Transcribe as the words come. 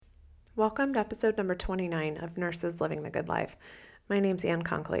Welcome to episode number 29 of Nurses Living the Good Life. My name's Ann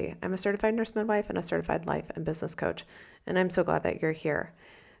Conkley. I'm a certified nurse midwife and a certified life and business coach, and I'm so glad that you're here.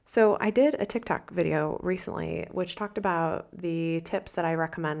 So I did a TikTok video recently which talked about the tips that I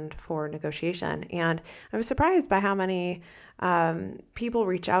recommend for negotiation, and I was surprised by how many people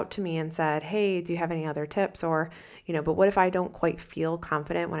reach out to me and said, hey, do you have any other tips? Or, but what if I don't quite feel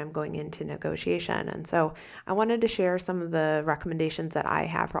confident when I'm going into negotiation? And so I wanted to share some of the recommendations that I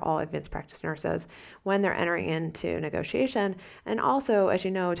have for all advanced practice nurses when they're entering into negotiation. And also, as you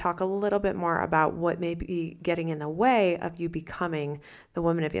know, talk a little bit more about what may be getting in the way of you becoming the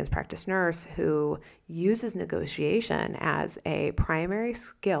woman advanced practice nurse who uses negotiation as a primary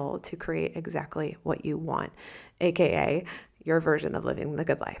skill to create exactly what you want, aka your version of living the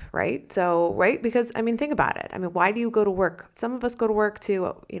good life, right? So, right? Because think about it. Why do you go to work? Some of us go to work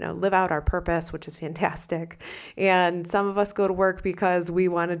to, live out our purpose, which is fantastic. And some of us go to work because we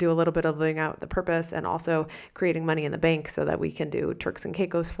want to do a little bit of living out the purpose and also creating money in the bank so that we can do Turks and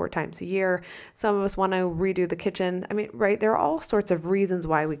Caicos 4 times a year. Some of us want to redo the kitchen. Right? There are all sorts of reasons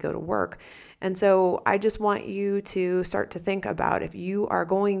why we go to work. And so I just want you to start to think about if you are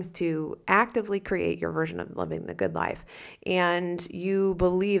going to actively create your version of living the good life and you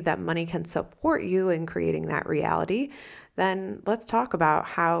believe that money can support you in creating that reality, then let's talk about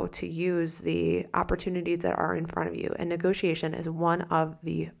how to use the opportunities that are in front of you. And negotiation is one of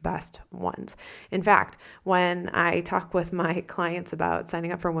the best ones. In fact, when I talk with my clients about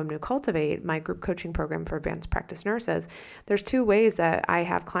signing up for Women Who Cultivate, my group coaching program for advanced practice nurses, there's 2 ways that I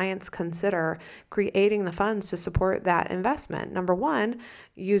have clients consider creating the funds to support that investment. Number one,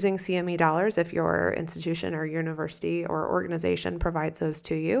 using CME dollars if your institution or university or organization provides those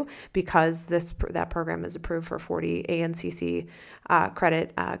to you, because that program is approved for 40 ANCC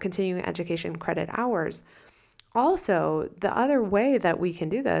credit, continuing education credit hours. Also, the other way that we can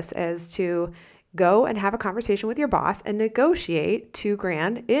do this is to go and have a conversation with your boss and negotiate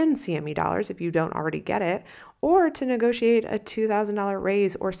 $2,000 in CME dollars if you don't already get it, or to negotiate a $2,000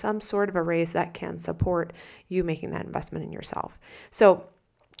 raise or some sort of a raise that can support you making that investment in yourself. So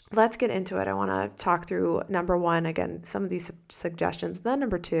let's get into it. I want to talk through number 1, again, some of these suggestions, then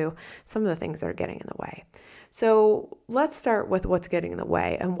number 2, some of the things that are getting in the way. So let's start with what's getting in the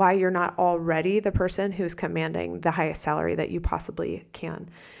way and why you're not already the person who's commanding the highest salary that you possibly can.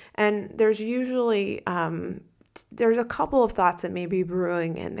 And there's usually there's a couple of thoughts that may be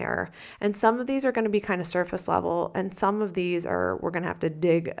brewing in there. And some of these are going to be kind of surface level, and some of these we're going to have to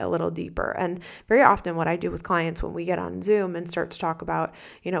dig a little deeper. And very often what I do with clients when we get on Zoom and start to talk about,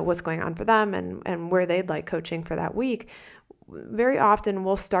 what's going on for them and where they'd like coaching for that week, very often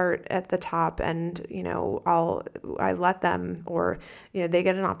we'll start at the top and, I let them, or, they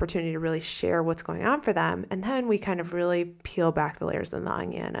get an opportunity to really share what's going on for them. And then we kind of really peel back the layers of the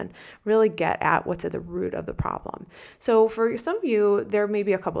onion and really get at what's at the root of the problem. So for some of you, there may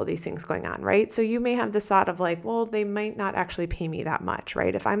be a couple of these things going on, right? So you may have this thought of like, well, they might not actually pay me that much,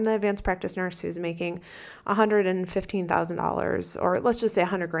 right? If I'm the advanced practice nurse who's making $115,000, or let's just say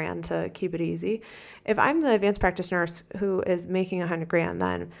 $100,000 to keep it easy. If I'm the advanced practice nurse who is making $100,000,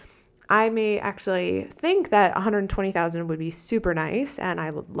 then I may actually think that $120,000 would be super nice, and I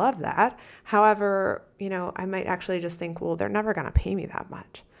would love that. However, I might actually just think, well, they're never going to pay me that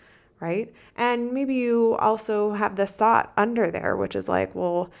much, right? And maybe you also have this thought under there, which is like,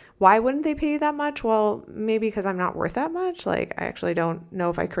 well, why wouldn't they pay you that much? Well, maybe because I'm not worth that much. Like, I actually don't know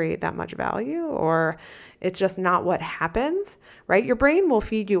if I create that much value, or it's just not what happens, right? Your brain will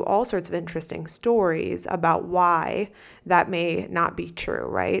feed you all sorts of interesting stories about why that may not be true,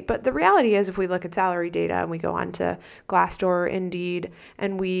 right? But the reality is, if we look at salary data and we go on to Glassdoor, Indeed,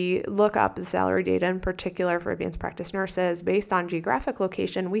 and we look up the salary data in particular for advanced practice nurses based on geographic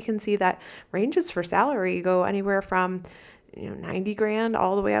location, we can see that ranges for salary go anywhere from 90 grand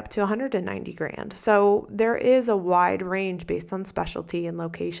all the way up to 190 grand. So there is a wide range based on specialty and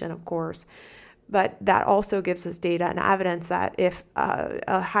location, of course. But that also gives us data and evidence that if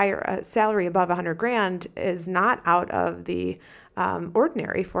a salary above 100 grand is not out of the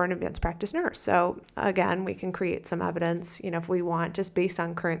ordinary for an advanced practice nurse. So again, we can create some evidence, if we want, just based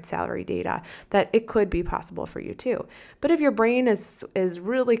on current salary data, that it could be possible for you too. But if your brain is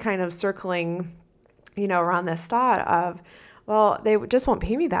really kind of circling, around this thought of, well, they just won't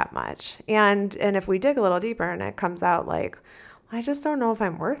pay me that much. And if we dig a little deeper and it comes out like, I just don't know if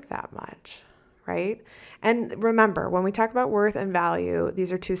I'm worth that much. Right? And remember, when we talk about worth and value,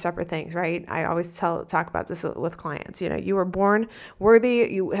 these are 2 separate things, right? I always talk about this with clients. You were born worthy.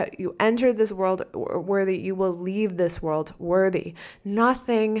 You entered this world worthy. You will leave this world worthy.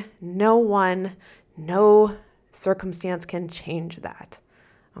 Nothing, no one, no circumstance can change that.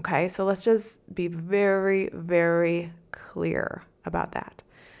 Okay, so let's just be very, very clear about that.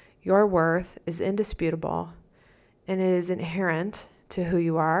 Your worth is indisputable and it is inherent to who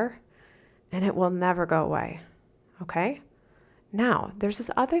you are, and it will never go away. Okay? Now, there's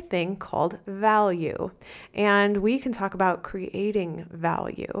this other thing called value, and we can talk about creating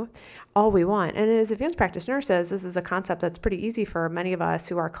value all we want. And as advanced practice nurses, this is a concept that's pretty easy for many of us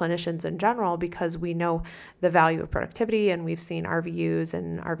who are clinicians in general because we know the value of productivity and we've seen RVUs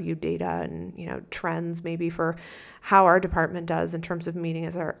and RVU data and, trends maybe for how our department does in terms of meeting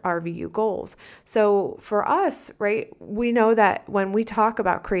as our RVU goals. So for us, right, we know that when we talk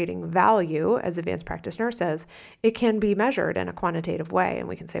about creating value as advanced practice nurses, it can be measured in a quantitative way. And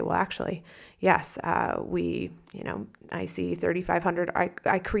we can say, well, actually, yes, I see 3,500,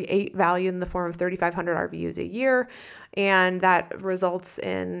 I create value in the form of 3,500 RVUs a year. And that results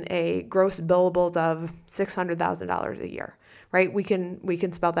in a gross billables of $600,000 a year, right? We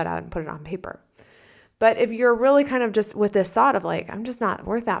can spell that out and put it on paper. But if you're really kind of just with this thought of like, I'm just not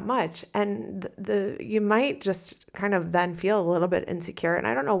worth that much, and you might just kind of then feel a little bit insecure. And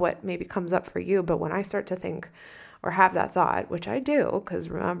I don't know what maybe comes up for you, but when I start to think or have that thought, which I do, because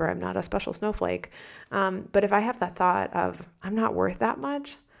remember, I'm not a special snowflake. But if I have that thought of I'm not worth that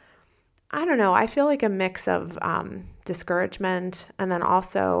much, I don't know. I feel like a mix of discouragement and then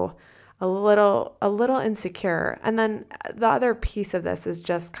also a little insecure. And then the other piece of this is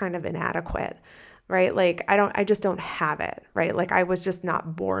just kind of inadequate, right? Like I just don't have it, right? Like I was just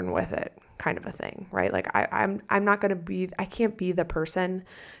not born with it, kind of a thing, right? Like I'm not going to be, I can't be the person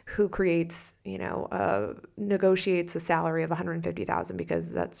who creates, negotiates a salary of 150,000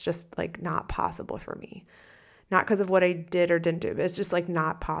 because that's just like not possible for me. Not because of what I did or didn't do, but it's just like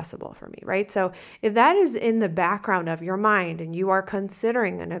not possible for me, right? So if that is in the background of your mind and you are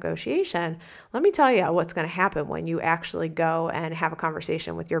considering a negotiation, let me tell you what's going to happen when you actually go and have a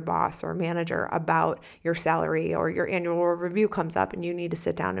conversation with your boss or manager about your salary, or your annual review comes up and you need to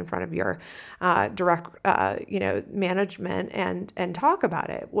sit down in front of your direct, management and talk about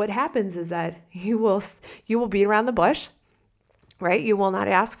it. What happens is that you will beat around the bush. Right? You will not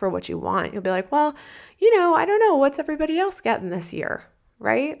ask for what you want. You'll be like, well, I don't know, what's everybody else getting this year?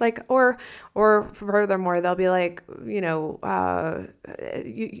 Right? Like, or furthermore, they'll be like, you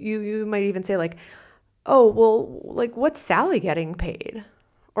might even say like, oh, well, like what's Sally getting paid?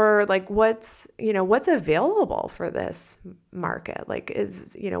 Or like, what's available for this market? Like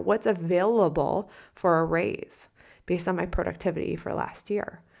what's available for a raise based on my productivity for last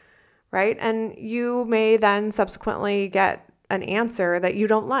year? Right? And you may then subsequently get an answer that you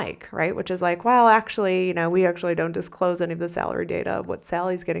don't like, right? Which is like, well, actually, we actually don't disclose any of the salary data of what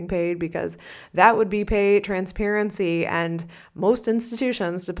Sally's getting paid because that would be pay transparency. And most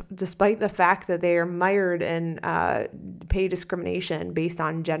institutions, despite the fact that they are mired in pay discrimination based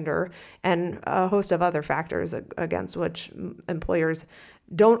on gender and a host of other factors against which employers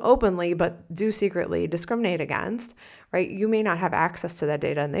don't openly but do secretly discriminate against, right? You may not have access to that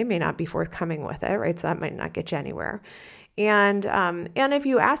data and they may not be forthcoming with it, right? So that might not get you anywhere. And if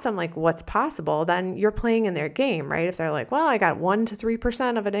you ask them like what's possible, then you're playing in their game, right? If they're like, well, I got 1 to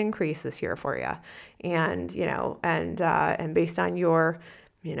 3% of an increase this year for you, and and based on your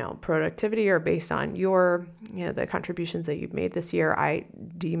productivity or based on your the contributions that you've made this year, I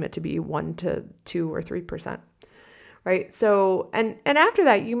deem it to be 1 to 2 or 3%, right? So and after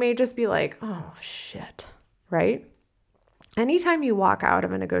that, you may just be like, oh shit, right? Anytime you walk out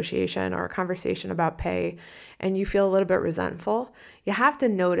of a negotiation or a conversation about pay and you feel a little bit resentful, you have to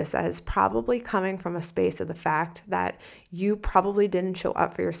notice that it's probably coming from a space of the fact that you probably didn't show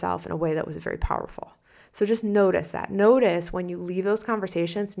up for yourself in a way that was very powerful. So just notice that. Notice when you leave those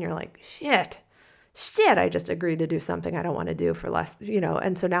conversations and you're like, shit, I just agreed to do something I don't want to do for less,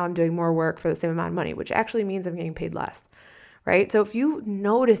 and so now I'm doing more work for the same amount of money, which actually means I'm getting paid less. Right? So if you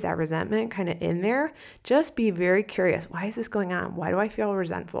notice that resentment kind of in there, just be very curious. Why is this going on? Why do I feel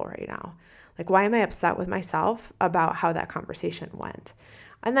resentful right now? Like, why am I upset with myself about how that conversation went?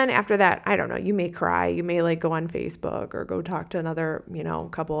 And then after that, I don't know, you may cry, you may like go on Facebook or go talk to another,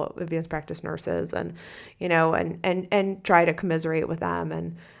 couple of advanced practice nurses and, and try to commiserate with them.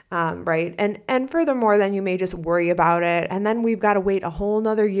 And, right. And furthermore, then you may just worry about it. And then we've got to wait a whole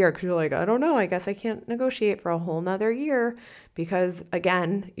nother year because you're like, I don't know, I guess I can't negotiate for a whole nother year because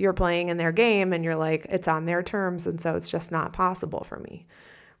again, you're playing in their game and you're like, it's on their terms. And so it's just not possible for me.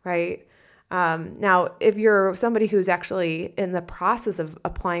 Right. Now, if you're somebody who's actually in the process of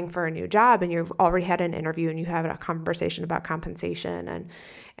applying for a new job and you've already had an interview and you have a conversation about compensation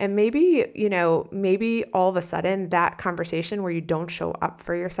and maybe, maybe all of a sudden that conversation where you don't show up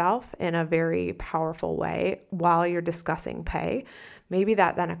for yourself in a very powerful way while you're discussing pay, Maybe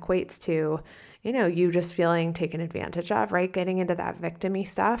that then equates to, you just feeling taken advantage of, right? Getting into that victim-y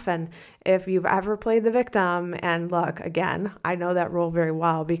stuff. And if you've ever played the victim, and look, again, I know that role very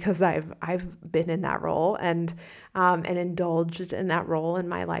well because I've been in that role and indulged in that role in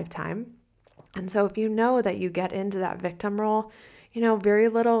my lifetime. And so if you know that you get into that victim role, very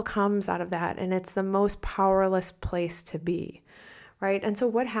little comes out of that. And it's the most powerless place to be, right? And so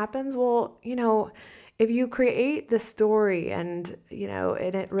what happens? Well, if you create the story and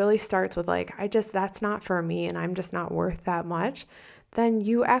it really starts with like, that's not for me and I'm just not worth that much, then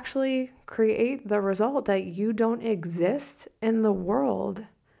you actually create the result that you don't exist in the world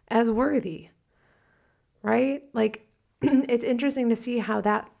as worthy, right? Like it's interesting to see how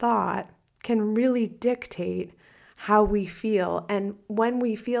that thought can really dictate how we feel. And when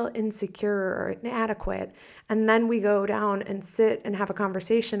we feel insecure or inadequate, and then we go down and sit and have a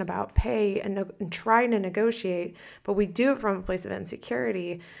conversation about pay and try to negotiate, but we do it from a place of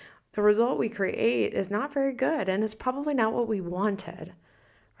insecurity, the result we create is not very good. And it's probably not what we wanted,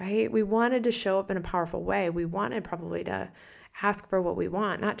 right? We wanted to show up in a powerful way. We wanted probably to ask for what we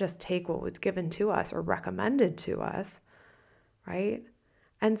want, not just take what was given to us or recommended to us, right?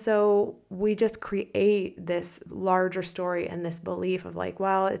 And so we just create this larger story and this belief of like,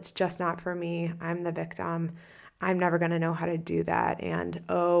 well, it's just not for me. I'm the victim. I'm never going to know how to do that. And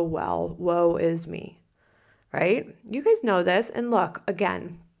oh, well, woe is me, right? You guys know this. And look,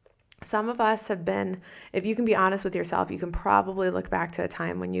 again, some of us have been, if you can be honest with yourself, you can probably look back to a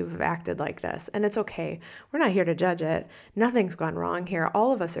time when you've acted like this. And it's okay. We're not here to judge it. Nothing's gone wrong here.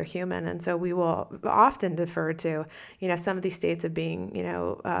 All of us are human. And so we will often defer to, some of these states of being,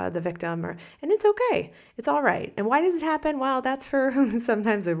 the victim, and it's okay. It's all right. And why does it happen? Well, that's for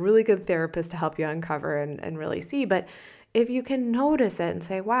sometimes a really good therapist to help you uncover and really see. But if you can notice it and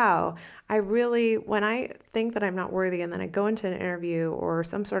say, wow, when I think that I'm not worthy and then I go into an interview or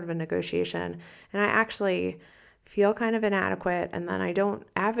some sort of a negotiation and I actually feel kind of inadequate and then I don't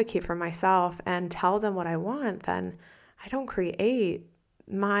advocate for myself and tell them what I want, then I don't create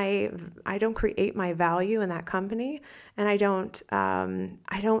my value in that company, and I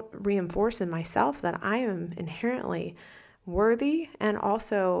don't reinforce in myself that I am inherently worthy and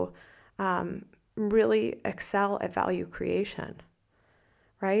also really excel at value creation,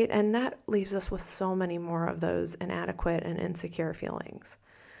 right? And that leaves us with so many more of those inadequate and insecure feelings.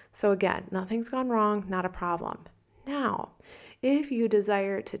 So again, nothing's gone wrong, not a problem. Now, if you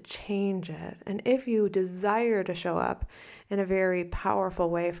desire to change it, and if you desire to show up in a very powerful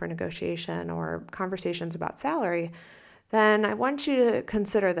way for negotiation or conversations about salary, then I want you to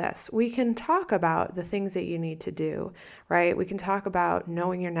consider this. We can talk about the things that you need to do, right? We can talk about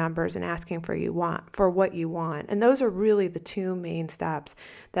knowing your numbers and asking for what you want. And those are really the two main steps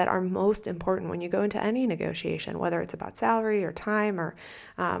that are most important when you go into any negotiation, whether it's about salary or time or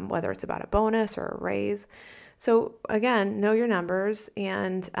whether it's about a bonus or a raise. So again, know your numbers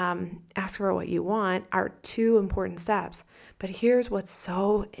and ask for what you want are two important steps. But here's what's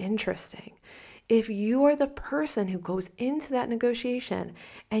so interesting. If you are the person who goes into that negotiation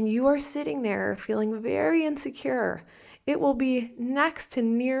and you are sitting there feeling very insecure, it will be next to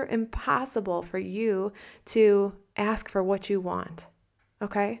near impossible for you to ask for what you want,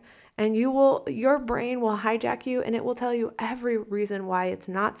 okay? And your brain will hijack you and it will tell you every reason why it's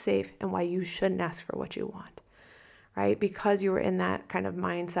not safe and why you shouldn't ask for what you want, right? Because you were in that kind of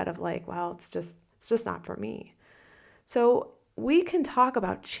mindset of like, well, it's just not for me. So we can talk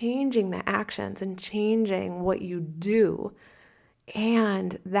about changing the actions and changing what you do,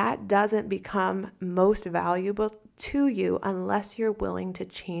 and that doesn't become most valuable to you unless you're willing to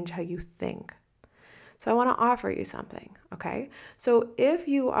change how you think. So I want to offer you something, okay? So if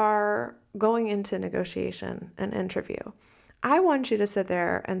you are going into negotiation, an interview, I want you to sit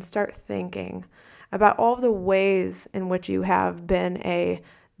there and start thinking about all the ways in which you have been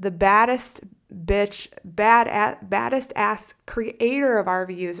the baddest bitch, baddest ass creator of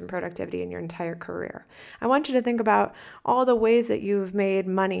RVUs and productivity in your entire career. I want you to think about all the ways that you've made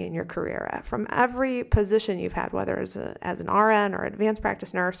money in your career from every position you've had, whether it's as an RN or advanced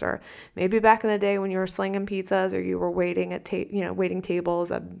practice nurse, or maybe back in the day when you were slinging pizzas or you were waiting at waiting tables.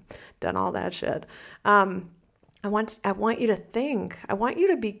 I've done all that shit. I want you to think. I want you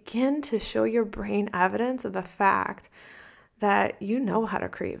to begin to show your brain evidence of the fact that you know how to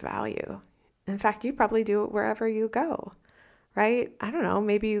create value. In fact, you probably do it wherever you go, right? I don't know,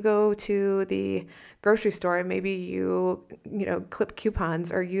 maybe you go to the grocery store, maybe you clip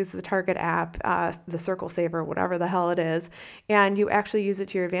coupons or use the Target app, the Circle Saver, whatever the hell it is, and you actually use it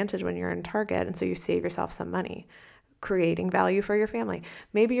to your advantage when you're in Target, and so you save yourself some money. creating value for your family.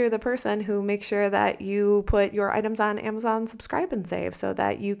 Maybe you're the person who makes sure that you put your items on Amazon Subscribe and Save so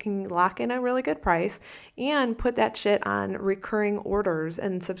that you can lock in a really good price and put that shit on recurring orders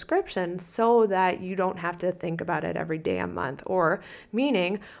and subscriptions so that you don't have to think about it every damn month. Or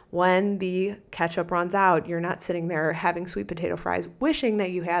meaning when the ketchup runs out, you're not sitting there having sweet potato fries wishing that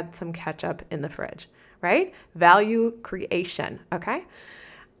you had some ketchup in the fridge, right? Value creation, okay?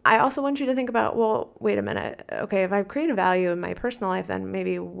 I also want you to think about, well, wait a minute. Okay, if I've created value in my personal life, then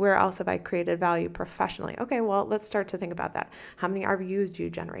maybe where else have I created value professionally? Okay, well, let's start to think about that. How many RVUs do you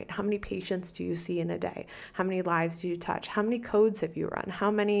generate? How many patients do you see in a day? How many lives do you touch? How many codes have you run?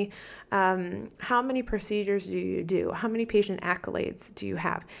 How many procedures do you do? How many patient accolades do you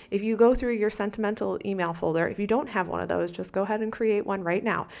have? If you go through your sentimental email folder, if you don't have one of those, just go ahead and create one right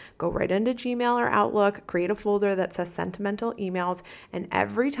now. Go right into Gmail or Outlook, create a folder that says sentimental emails, and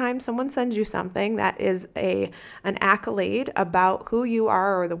every time someone sends you something that is an accolade about who you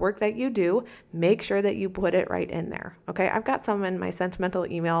are or the work that you do, make sure that you put it right in there. Okay, I've got some in my sentimental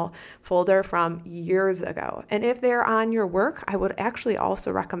email folder from years ago. And if they're on your work, I would actually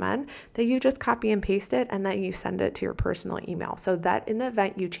also recommend that you just copy and paste it and that you send it to your personal email so that in the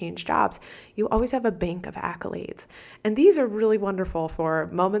event you change jobs, you always have a bank of accolades. And these are really wonderful for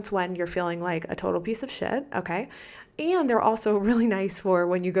moments when you're feeling like a total piece of shit, okay? And they're also really nice for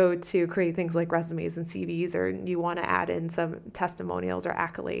when you go to create things like resumes and CVs, or you want to add in some testimonials or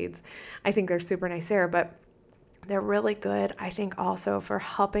accolades. I think they're super nice there, but they're really good, I think, also for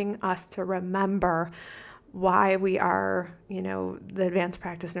helping us to remember why we are, the advanced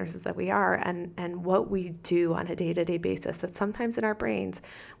practice nurses that we are, and what we do on a day-to-day basis that sometimes in our brains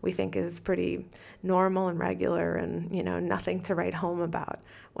we think is pretty normal and regular and, nothing to write home about,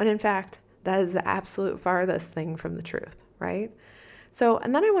 when in fact, that is the absolute farthest thing from the truth, right? So,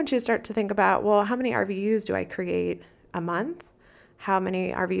 and then I want you to start to think about, well, how many RVUs do I create a month? How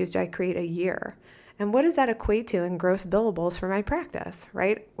many RVUs do I create a year? And what does that equate to in gross billables for my practice,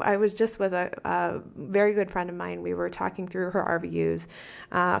 right? I was just with a very good friend of mine. We were talking through her RVUs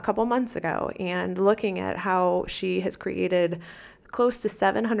a couple months ago and looking at how she has created close to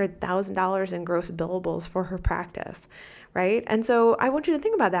 $700,000 in gross billables for her practice, right? And so I want you to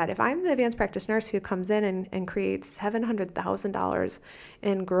think about that. If I'm the advanced practice nurse who comes in and creates $700,000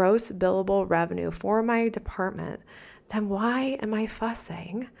 in gross billable revenue for my department, then why am I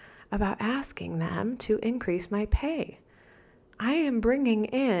fussing about asking them to increase my pay? I am bringing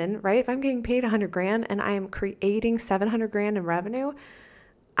in, right? If I'm getting paid $100,000 and I am creating $700,000 in revenue,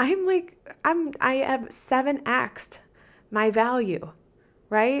 I have 7x'd my value,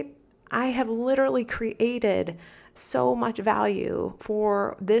 right? I have literally created so much value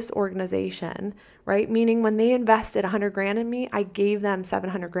for this organization, right? Meaning when they invested $100,000 in me, I gave them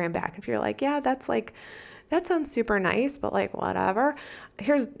 $700,000 back. If you're like, yeah, that sounds super nice, but like whatever.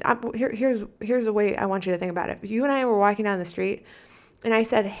 Here's a way I want you to think about it. If you and I were walking down the street and I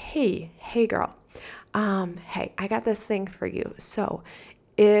said, hey girl, hey, I got this thing for you. So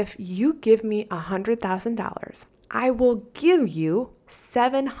if you give me $100,000, I will give you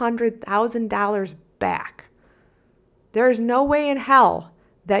 $700,000 back. There's no way in hell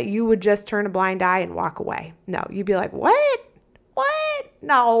that you would just turn a blind eye and walk away. No, you'd be like, what?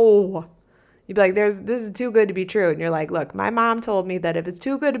 No. You'd be like, this is too good to be true. And you're like, look, my mom told me that if it's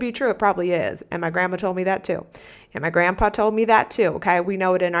too good to be true, it probably is. And my grandma told me that too. And my grandpa told me that too. Okay. We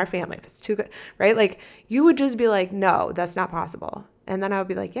know it in our family. If it's too good, right? Like you would just be like, no, that's not possible. And then I would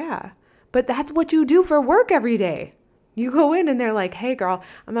be like, yeah, but that's what you do for work every day. You go in and they're like, hey girl,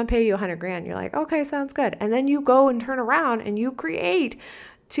 I'm going to pay you $100,000. You're like, okay, sounds good. And then you go and turn around and you create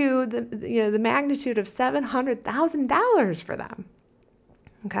to the magnitude of $700,000 for them.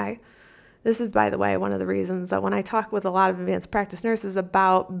 Okay. This is, by the way, one of the reasons that when I talk with a lot of advanced practice nurses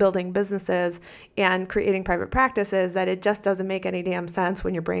about building businesses and creating private practices, that it just doesn't make any damn sense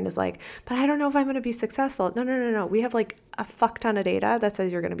when your brain is like, but I don't know if I'm going to be successful. No. We have like a fuck ton of data that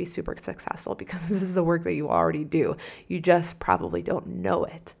says you're going to be super successful because this is the work that you already do. You just probably don't know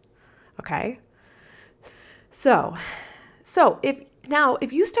it. Okay? So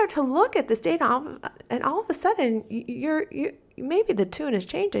if you start to look at this data and all of a sudden you're maybe the tune is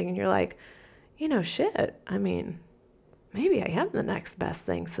changing and you're like, shit, I mean, maybe I am the next best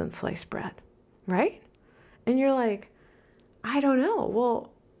thing since sliced bread, right? And you're like, I don't know.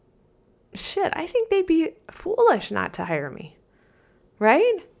 Well, shit, I think they'd be foolish not to hire me,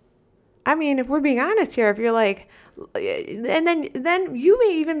 right? I mean, if we're being honest here, if you're like, and then you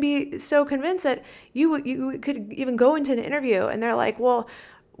may even be so convinced that you could even go into an interview and they're like, well,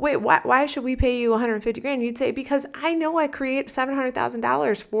 wait, why should we pay you $150,000? You'd say, because I know I create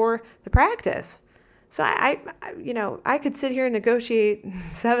 $700,000 for the practice. So I could sit here and negotiate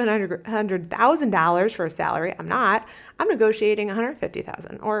 $700,000 for a salary. I'm not. I'm negotiating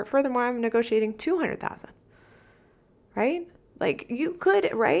 $150,000, or furthermore, I'm negotiating $200,000. Right? Like you could,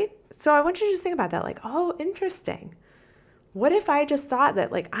 right? So I want you to just think about that. Like, oh, interesting. What if I just thought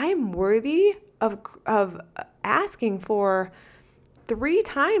that like I'm worthy of asking for 3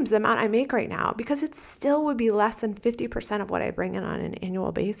 times the amount I make right now, because it still would be less than 50% of what I bring in on an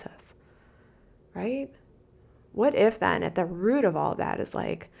annual basis. Right? What if then at the root of all of that is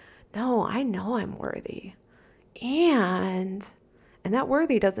like, no, I know I'm worthy. And that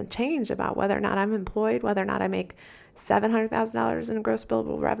worthy doesn't change about whether or not I'm employed, whether or not I make $700,000 in gross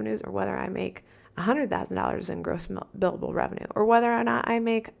billable revenues, or whether I make $100,000 in gross billable revenue, or whether or not I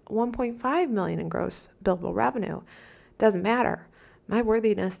make $1.5 million in gross billable revenue. Doesn't matter. My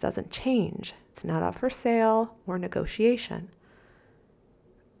worthiness doesn't change. It's not up for sale or negotiation.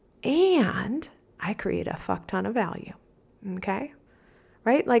 And I create a fuck ton of value. Okay?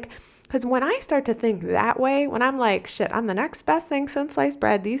 Right? Like, because when I start to think that way, when I'm like, shit, I'm the next best thing since sliced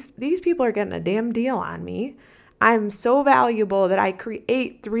bread. These people are getting a damn deal on me. I'm so valuable that I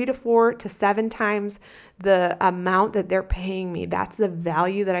create 3 to 4 to 7 times the amount that they're paying me. That's the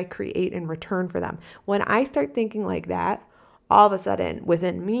value that I create in return for them. When I start thinking like that, all of a sudden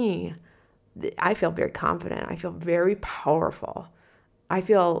within me, I feel very confident. I feel very powerful. I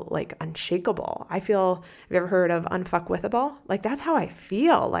feel like unshakable. Have you ever heard of unfuckwithable? Like that's how I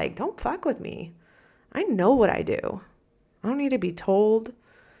feel. Like, don't fuck with me. I know what I do. I don't need to be told.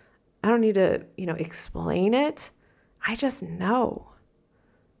 I don't need to, explain it. I just know.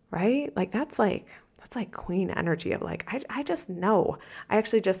 Right? Like that's like queen energy of like, I just know. I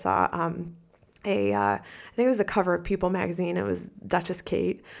actually just saw I think it was the cover of People magazine. It was Duchess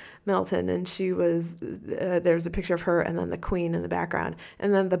Kate Middleton, and she was, there's a picture of her and then the queen in the background.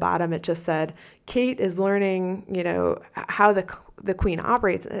 And then at the bottom, it just said, Kate is learning, how the queen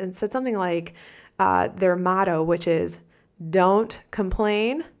operates, and said something like their motto, which is don't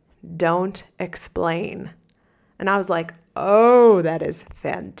complain, don't explain. And I was like, oh, that is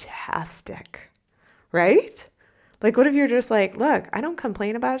fantastic. Right? Like, what if you're just like, look, I don't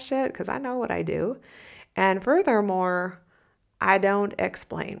complain about shit because I know what I do. And furthermore, I don't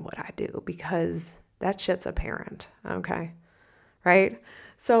explain what I do because that shit's apparent. Okay. Right.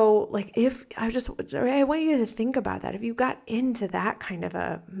 So like I want you to think about that. If you got into that kind of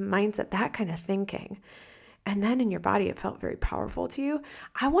a mindset, that kind of thinking, and then in your body it felt very powerful to you,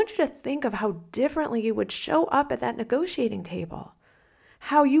 I want you to think of how differently you would show up at that negotiating table.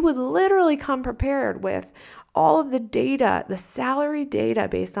 How you would literally come prepared with all of the data, the salary data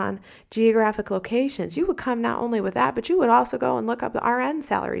based on geographic locations. You would come not only with that, but you would also go and look up the RN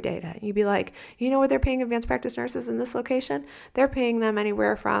salary data. You'd be like, you know what they're paying advanced practice nurses in this location? They're paying them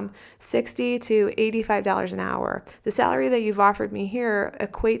anywhere from $60 to $85 an hour. The salary that you've offered me here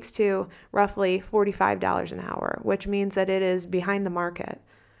equates to roughly $45 an hour, which means that it is behind the market.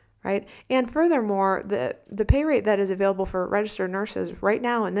 Right? And furthermore, the pay rate that is available for registered nurses right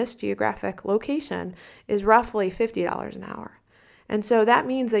now in this geographic location is roughly $50 an hour. And so that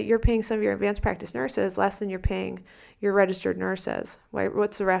means that you're paying some of your advanced practice nurses less than you're paying your registered nurses. Right?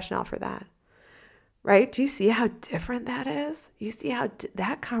 What's the rationale for that? Right? Do you see how different that is? You see how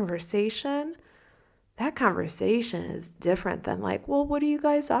that conversation is different than like, well, what are you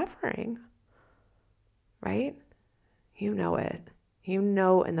guys offering? Right? You know it. You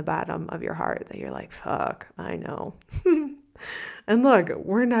know in the bottom of your heart that you're like, fuck, I know. And look,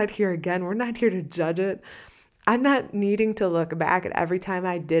 we're not here again. We're not here to judge it. I'm not needing to look back at every time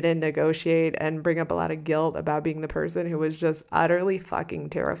I didn't negotiate and bring up a lot of guilt about being the person who was just utterly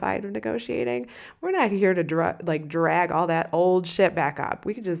fucking terrified of negotiating. We're not here to drag all that old shit back up.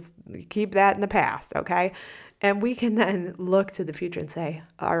 We can just keep that in the past, okay? And we can then look to the future and say,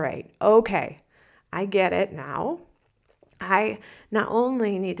 all right, okay, I get it now. I not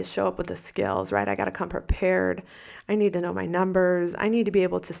only need to show up with the skills, right? I got to come prepared. I need to know my numbers. I need to be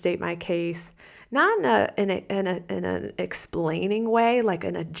able to state my case, not in an explaining way, like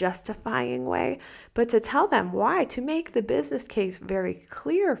in a justifying way, but to tell them why, to make the business case very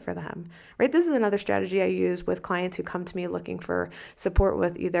clear for them, right? This is another strategy I use with clients who come to me looking for support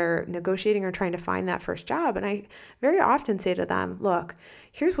with either negotiating or trying to find that first job. And I very often say to them, look,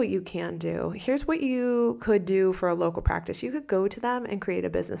 here's what you can do. Here's what you could do for a local practice. You could go to them and create a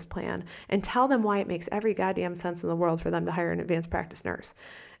business plan and tell them why it makes every goddamn sense in the world for them to hire an advanced practice nurse.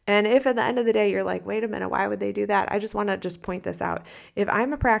 And if at the end of the day, you're like, wait a minute, why would they do that? I just want to just point this out. If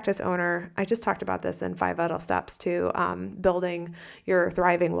I'm a practice owner, I just talked about this in 5 Vital Steps to building your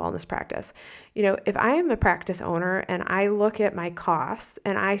thriving wellness practice. If I am a practice owner and I look at my costs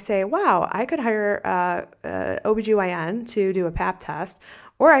and I say, wow, I could hire a OBGYN to do a pap test,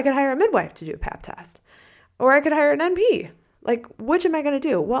 or I could hire a midwife to do a pap test, or I could hire an NP. Like, which am I going to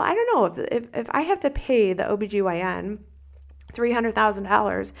do? Well, I don't know. If I have to pay the OBGYN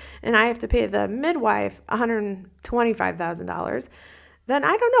 $300,000 and I have to pay the midwife $125,000, then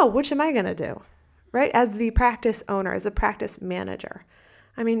I don't know, which am I going to do, right? As the practice owner, as a practice manager.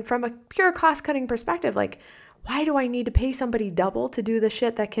 I mean, from a pure cost-cutting perspective, like, why do I need to pay somebody double to do the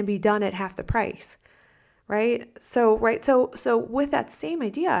shit that can be done at half the price, right? So with that same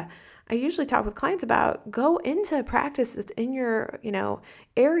idea, I usually talk with clients about go into a practice that's in your,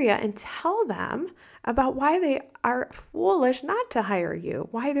 area and tell them about why they are foolish not to hire you,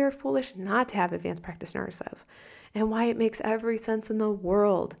 why they're foolish not to have advanced practice nurses, and why it makes every sense in the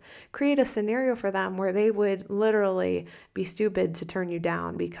world. Create a scenario for them where they would literally be stupid to turn you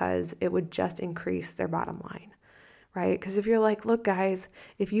down because it would just increase their bottom line. Right? Because if you're like, look, guys,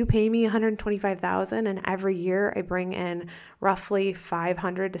 if you pay me $125,000 and every year I bring in roughly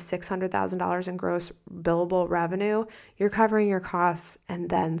 $500,000 to $600,000 in gross billable revenue, you're covering your costs and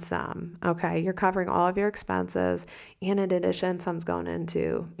then some. Okay, you're covering all of your expenses, and in addition, some's going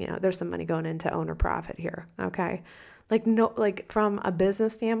into, there's some money going into owner profit here. Okay, like from a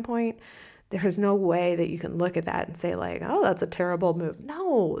business standpoint, there's no way that you can look at that and say like, oh, that's a terrible move.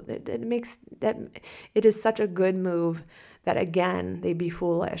 No, it is such a good move that, again, they'd be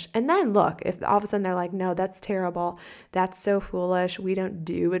foolish. And then look, if all of a sudden they're like, no, that's terrible, that's so foolish, we don't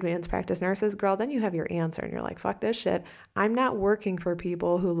do advanced practice nurses, girl, then you have your answer and you're like, fuck this shit. I'm not working for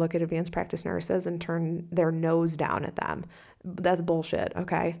people who look at advanced practice nurses and turn their nose down at them. That's bullshit,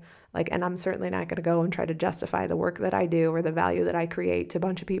 okay? And I'm certainly not going to go and try to justify the work that I do or the value that I create to a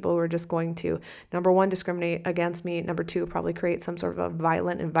bunch of people who are just going to, number one, discriminate against me. Number two, probably create some sort of a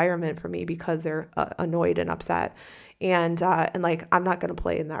violent environment for me because they're annoyed and upset. And I'm not going to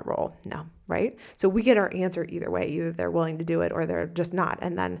play in that role. No, right? So we get our answer either way. Either they're willing to do it or they're just not.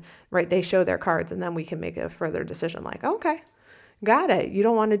 And then, right, they show their cards and then we can make a further decision like, okay, got it. You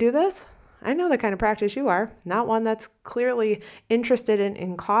don't want to do this? I know the kind of practice you are, not one that's clearly interested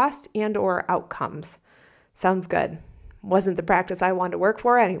in cost and or outcomes. Sounds good. Wasn't the practice I wanted to work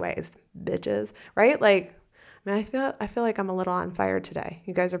for anyways, bitches, right? I feel like I'm a little on fire today.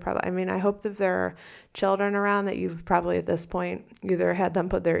 You guys are probably, I hope that there are children around that you've probably at this point either had them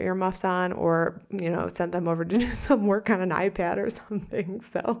put their earmuffs on or, sent them over to do some work on an iPad or something.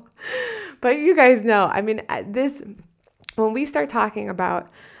 So, but you guys know, when we start talking about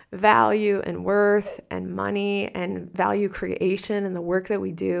value and worth and money and value creation and the work that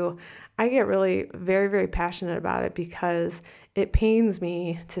we do, I get really very, very passionate about it because it pains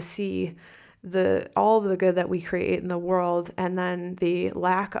me to see all of the good that we create in the world and then the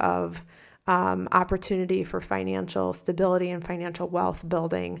lack of opportunity for financial stability and financial wealth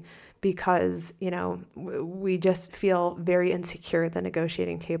building because, we just feel very insecure at the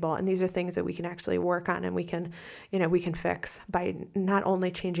negotiating table. And these are things that we can actually work on and we can fix by not only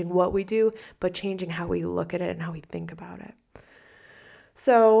changing what we do, but changing how we look at it and how we think about it.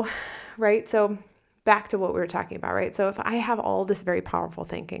 So, right. So back to what we were talking about, right? So if I have all this very powerful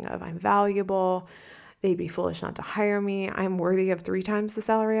thinking of I'm valuable, they'd be foolish not to hire me, I'm worthy of 3 times the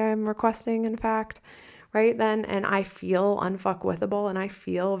salary I'm requesting, in fact, right then, and I feel unfuckwithable and I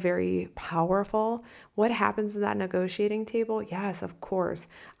feel very powerful, what happens at that negotiating table? Yes, of course.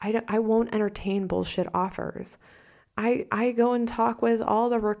 I won't entertain bullshit offers. I go and talk with all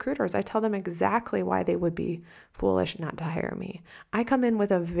the recruiters. I tell them exactly why they would be foolish not to hire me. I come in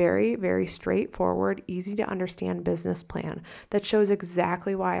with a very, very straightforward, easy to understand business plan that shows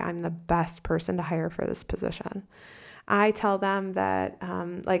exactly why I'm the best person to hire for this position. I tell them that,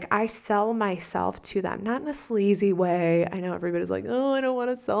 I sell myself to them, not in a sleazy way. I know everybody's like, oh, I don't want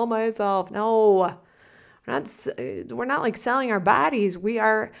to sell myself. No, we're not like selling our bodies. We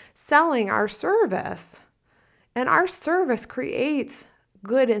are selling our service. And our service creates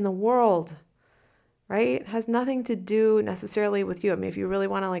good in the world, right? It has nothing to do necessarily with you. If you really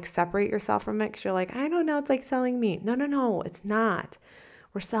want to separate yourself from it because you're like, I don't know, it's like selling meat. No, it's not.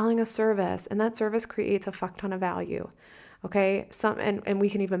 We're selling a service and that service creates a fuck ton of value. Okay. And we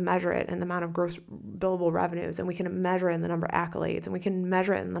can even measure it in the amount of gross billable revenues, and we can measure it in the number of accolades, and we can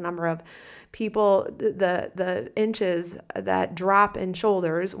measure it in the number of people, the inches that drop in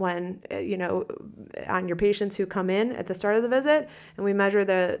shoulders when, on your patients who come in at the start of the visit, and we measure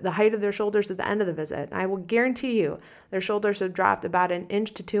the height of their shoulders at the end of the visit. I will guarantee you their shoulders have dropped about an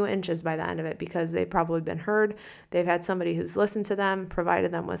inch to 2 inches by the end of it, because they've probably been heard. They've had somebody who's listened to them,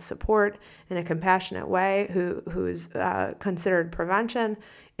 provided them with support in a compassionate way, who's considered prevention,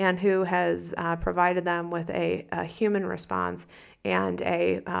 and who has provided them with a human response and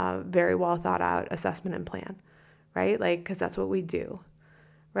a very well thought out assessment and plan, right? Like, because that's what we do,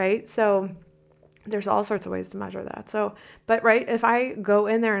 right? So there's all sorts of ways to measure that. So, but right, if I go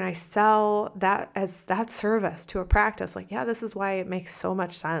in there and I sell that as that service to a practice, like, yeah, this is why it makes so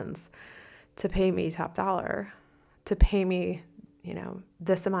much sense to pay me top dollar, to pay me,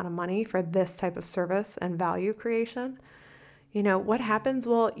 this amount of money for this type of service and value creation. What happens?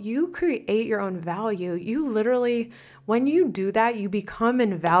 Well, you create your own value. You literally, when you do that, you become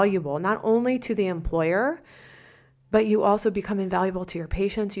invaluable, not only to the employer, but you also become invaluable to your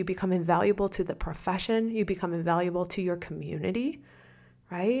patients. You become invaluable to the profession. You become invaluable to your community,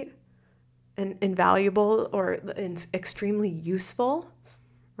 right? And invaluable or extremely useful,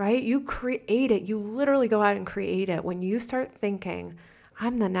 right? You create it. You literally go out and create it. When you start thinking,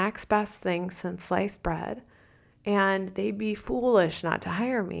 I'm the next best thing since sliced bread, and they'd be foolish not to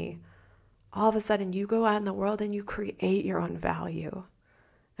hire me, all of a sudden you go out in the world and you create your own value.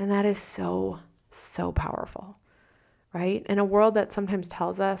 And that is so, so powerful, right? In a world that sometimes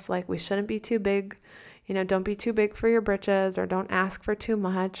tells us, like, we shouldn't be too big, don't be too big for your britches, or don't ask for too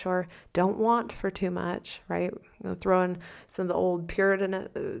much, or don't want for too much, right? We're going to throw in some of the old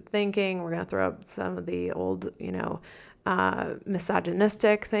Puritan thinking. We're going to throw up some of the old,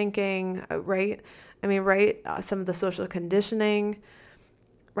 misogynistic thinking, right? Some of the social conditioning,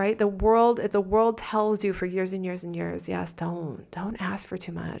 right? If the world tells you for years and years and years, yes, don't ask for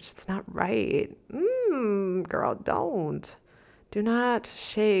too much. It's not right. Girl, don't. Do not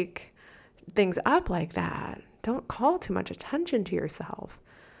shake things up like that. Don't call too much attention to yourself.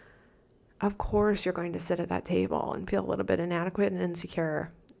 Of course, you're going to sit at that table and feel a little bit inadequate and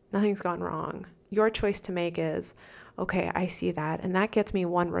insecure. Nothing's gone wrong. Your choice to make is, okay, I see that, and that gets me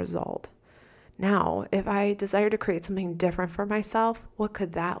one result. Now, if I desire to create something different for myself, what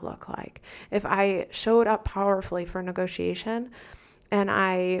could that look like? If I showed up powerfully for negotiation and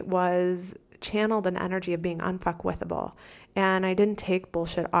I was channeled an energy of being unfuckwithable, and I didn't take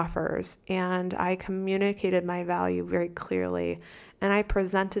bullshit offers, and I communicated my value very clearly, and I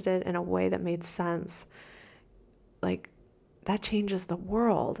presented it in a way that made sense, like, that changes the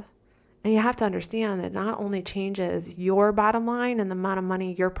world. And you have to understand that not only changes your bottom line and the amount of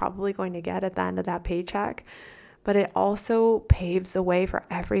money you're probably going to get at the end of that paycheck, but it also paves the way for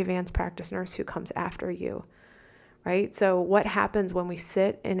every advanced practice nurse who comes after you, right? So what happens when we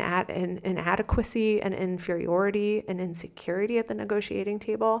sit in inadequacy and inferiority and insecurity at the negotiating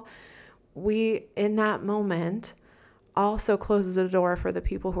table? We, in that moment, also closes the door for the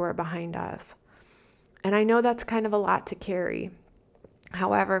people who are behind us. And I know that's kind of a lot to carry.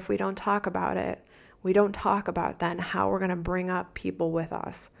 However, if we don't talk about it, we don't talk about then how we're going to bring up people with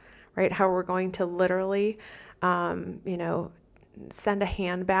us, right? How we're going to literally, send a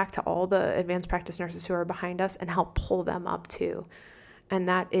hand back to all the advanced practice nurses who are behind us and help pull them up too. And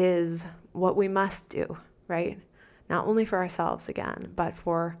that is what we must do, right? Not only for ourselves again, but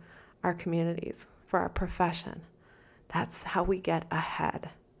for our communities, for our profession. That's how we get ahead.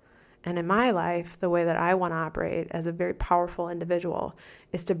 And in my life, the way that I want to operate as a very powerful individual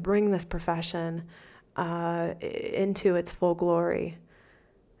is to bring this profession into its full glory.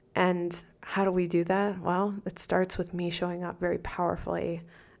 And how do we do that? Well, it starts with me showing up very powerfully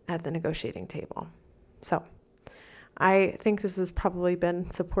at the negotiating table. So I think this has probably been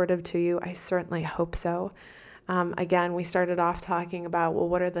supportive to you. I certainly hope so. Again, we started off talking about, well,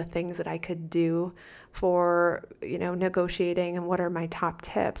 what are the things that I could do for, negotiating, and what are my top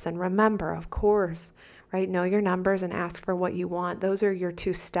tips? And remember, of course, right, know your numbers and ask for what you want. Those are your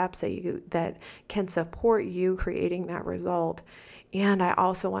 2 steps that can support you creating that result. And I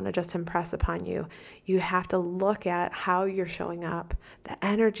also want to just impress upon you, you have to look at how you're showing up, the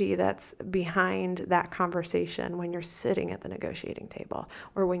energy that's behind that conversation when you're sitting at the negotiating table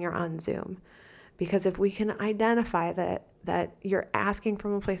or when you're on Zoom. Because if we can identify that you're asking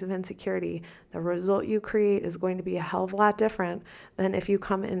from a place of insecurity, the result you create is going to be a hell of a lot different than if you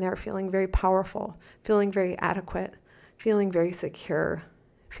come in there feeling very powerful, feeling very adequate, feeling very secure,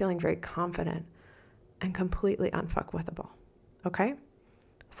 feeling very confident, and completely unfuckwithable. Okay?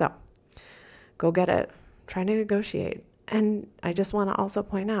 So go get it. Try to negotiate And I just want to also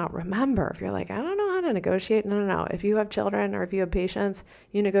point out, remember, if you're like, I don't know how to negotiate, no. If you have children or if you have patients,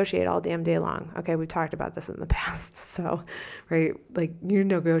 you negotiate all damn day long. Okay, we've talked about this in the past. So, right, like you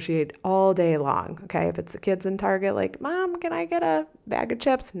negotiate all day long. Okay, if it's the kids in Target, like, Mom, can I get a bag of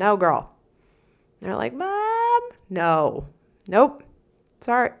chips? No, girl. They're like, Mom, no, nope,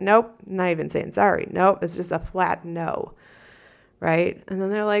 sorry, nope, not even saying sorry, nope, it's just a flat no. Right? And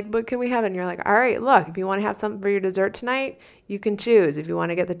then they're like, but can we have it? And you're like, all right, look, if you want to have something for your dessert tonight, you can choose. If you want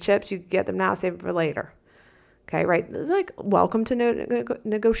to get the chips, you can get them now, save it for later. Okay, right? Like, welcome to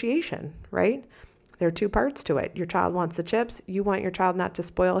negotiation, right? There are two parts to it. Your child wants the chips. You want your child not to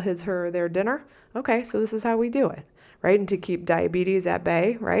spoil his, her, their dinner. Okay, so this is how we do it, right? And to keep diabetes at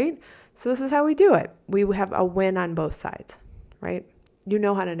bay, right? So this is how we do it. We have a win on both sides, right? You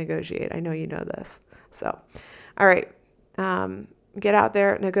know how to negotiate. I know you know this. So, all right. Get out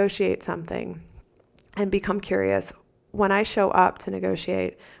there, negotiate something, and become curious. When I show up to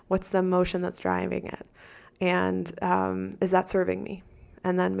negotiate, what's the emotion that's driving it? And is that serving me?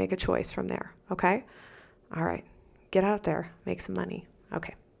 And then make a choice from there. Okay? All right. Get out there. Make some money.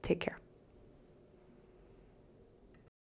 Okay. Take care.